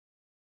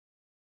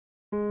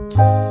The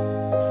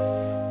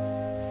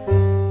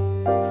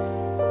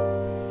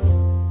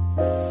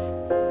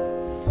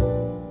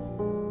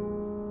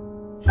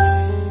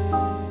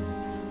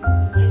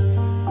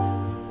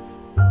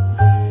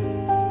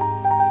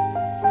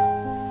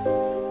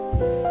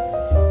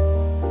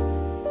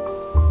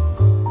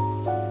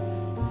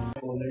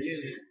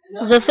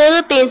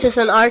Philippines is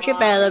an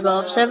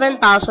archipelago of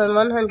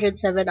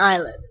 7,107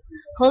 islands,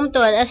 home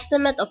to an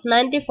estimate of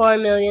 94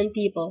 million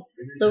people,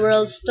 the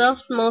world's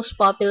 12th most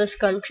populous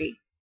country.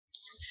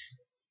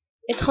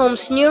 It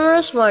homes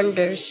numerous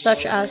wonders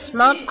such as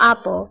Mount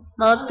Apo,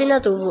 Mount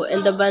Pinatubo,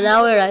 and the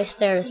Banawe Rice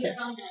Terraces.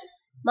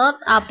 Mount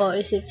Apo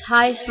is its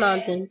highest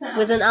mountain,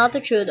 with an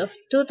altitude of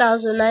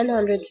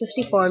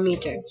 2,954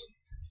 meters.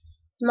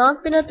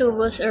 Mount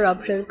Pinatubo's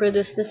eruption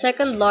produced the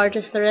second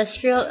largest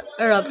terrestrial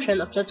eruption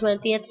of the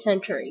 20th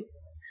century.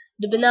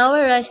 The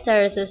Banawe Rice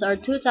Terraces are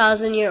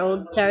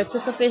 2,000-year-old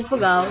terraces of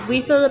Ifugao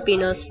we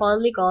Filipinos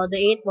fondly call the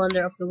eighth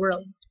wonder of the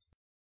world.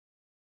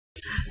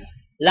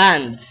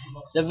 Land.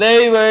 The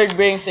very word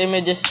brings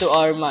images to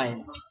our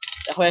minds.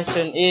 The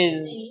question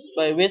is,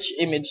 by which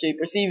image they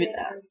perceive it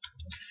as?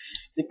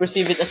 They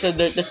perceive it as a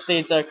dirt that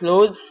stains our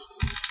clothes,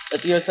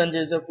 that kills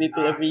hundreds of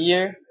people every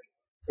year,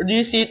 or do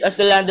you see it as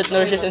the land that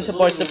nourishes and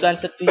supports the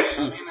plants that we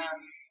eat?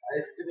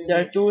 There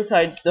are two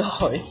sides to the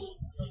coin.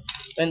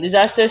 When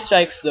disaster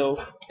strikes, though,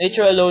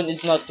 nature alone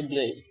is not to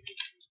blame.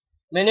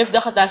 Many of the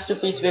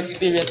catastrophes we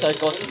experience are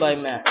caused by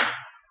man.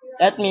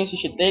 That means we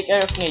should take care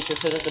of nature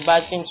so that the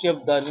bad things we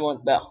have done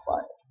won't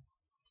backfire.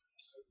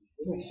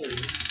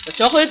 The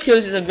Chocolate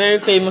Hills is a very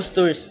famous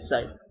tourist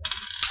site.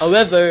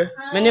 However,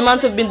 many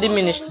mounds have been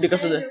diminished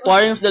because of the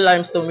quarrying of the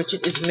limestone which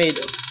it is made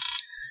of.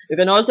 You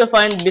can also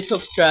find bits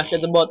of trash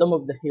at the bottom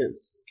of the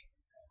hills.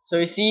 So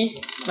you see,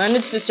 man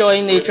is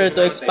destroying nature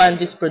to expand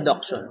his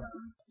production.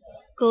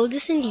 Gold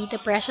is indeed a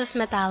precious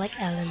metallic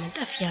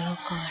element of yellow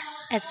color.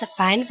 It's a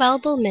fine,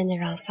 valuable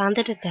mineral found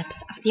at the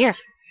depths of the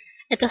earth.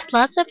 It has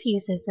lots of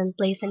uses and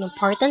plays an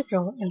important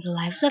role in the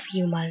lives of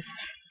humans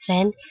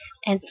then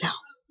and now.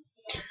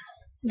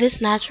 This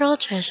natural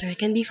treasure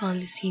can be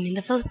fondly seen in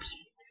the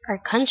Philippines. Our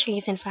country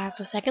is in fact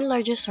the second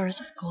largest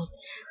source of gold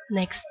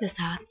next to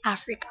South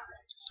Africa.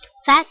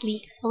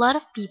 Sadly, a lot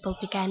of people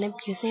began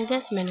abusing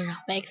this mineral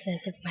by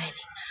excessive mining,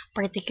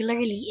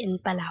 particularly in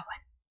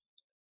Palawan.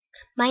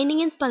 Mining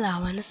in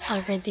Palawan has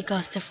already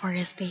caused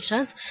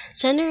deforestation,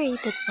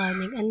 generated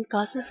flooding, and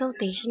caused the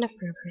siltation of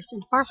rivers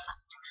and farmland.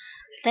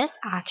 This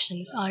action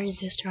has already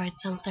destroyed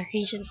some of the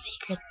region's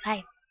sacred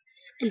sites,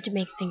 and to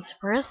make things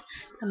worse,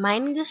 the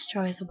mining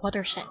destroys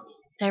watersheds,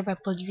 thereby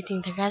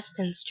polluting the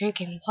residents'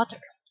 drinking water.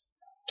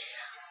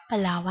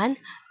 Palawan,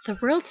 the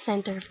world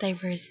center of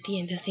diversity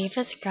and the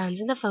safest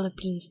grounds in the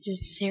Philippines due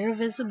to zero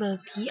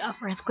visibility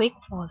of earthquake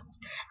faults,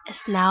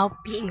 is now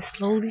being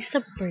slowly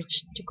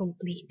submerged to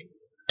complete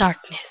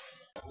darkness.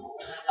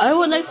 I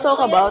would like to talk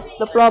about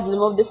the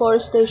problem of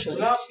deforestation,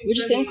 which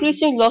is the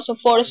increasing loss of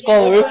forest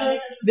cover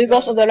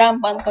because of the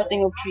rampant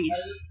cutting of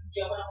trees.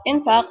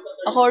 In fact,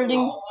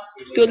 according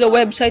to the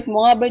website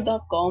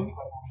moabay.com,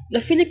 the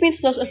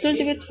Philippines lost a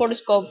certificate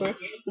forest cover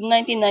from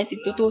 1990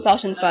 to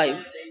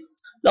 2005.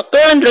 The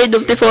current rate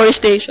of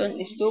deforestation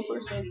is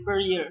 2% per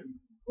year.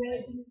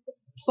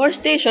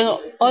 Deforestation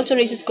also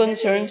raises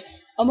concerns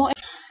among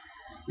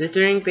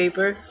Littering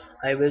paper?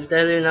 I will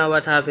tell you now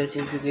what happens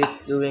if you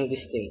keep doing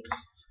these things.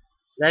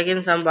 Like in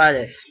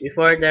Zambales,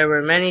 before there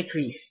were many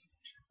trees,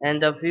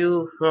 and the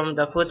view from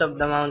the foot of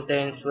the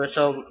mountains were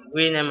so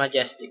green and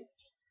majestic.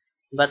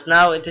 But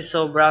now it is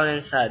so brown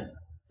and sad.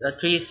 The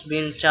trees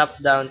being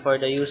chopped down for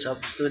the use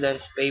of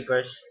students'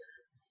 papers,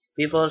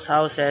 people's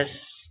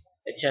houses,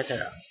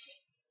 etc.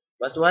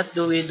 But what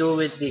do we do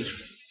with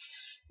these?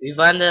 We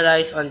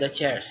vandalize on the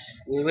chairs.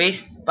 We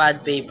waste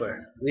pad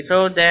paper. We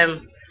throw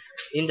them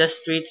in the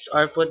streets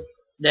or put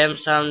them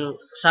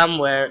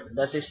somewhere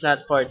that is not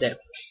for them.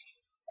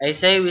 I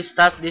say we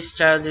stop these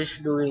childish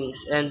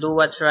doings and do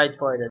what's right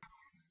for them.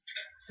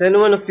 Has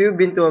anyone of you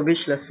been to a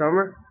beach last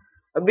summer?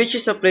 A beach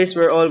is a place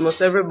where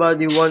almost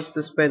everybody wants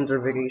to spend their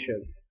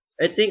vacation.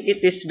 I think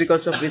it is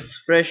because of its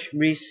fresh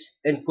breeze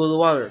and cool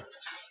water.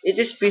 It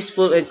is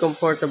peaceful and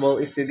comfortable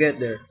if you get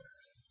there.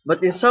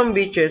 But in some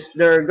beaches,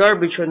 there are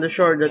garbage on the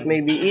shore that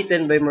may be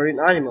eaten by marine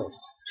animals.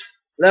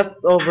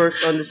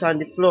 Leftovers on the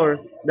sandy floor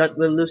that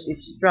will lose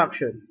its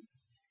attraction.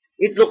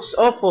 It looks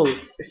awful,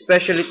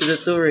 especially to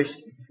the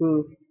tourists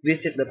who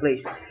visit the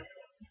place.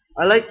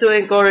 I like to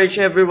encourage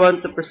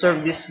everyone to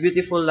preserve this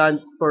beautiful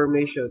land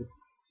formation.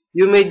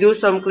 You may do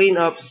some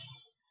cleanups,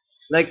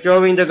 like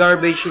throwing the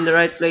garbage in the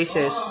right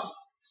places.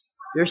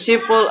 Your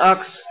simple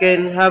acts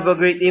can have a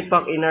great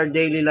impact in our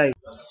daily life.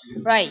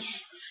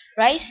 Rice.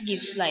 Rice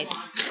gives life.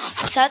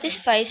 It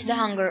satisfies the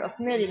hunger of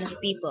millions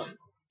of people.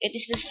 It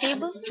is the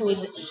staple food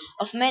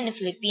of many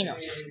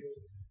Filipinos.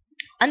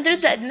 Under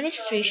the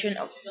administration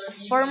of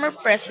former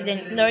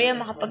President Gloria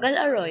Macapagal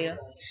Arroyo,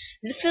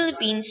 the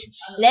Philippines,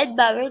 led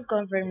by our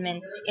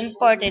government,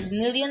 imported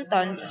million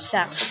tons of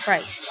sacks of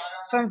rice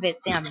from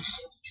Vietnam.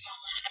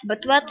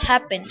 But what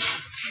happened?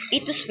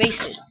 It was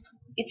wasted.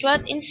 It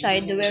rot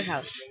inside the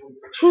warehouse.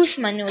 Whose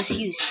money was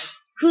used?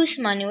 Whose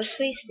money was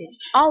wasted?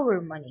 Our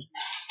money.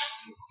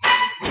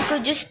 If we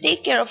could just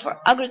take care of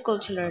our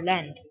agricultural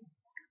land.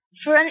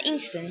 For an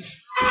instance,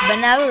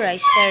 Banawe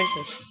rice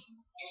terraces.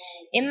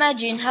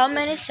 Imagine how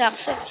many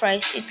sacks of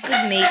rice it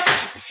could make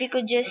if we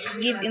could just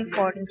give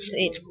importance to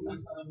it.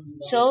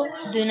 So,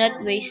 do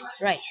not waste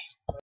rice.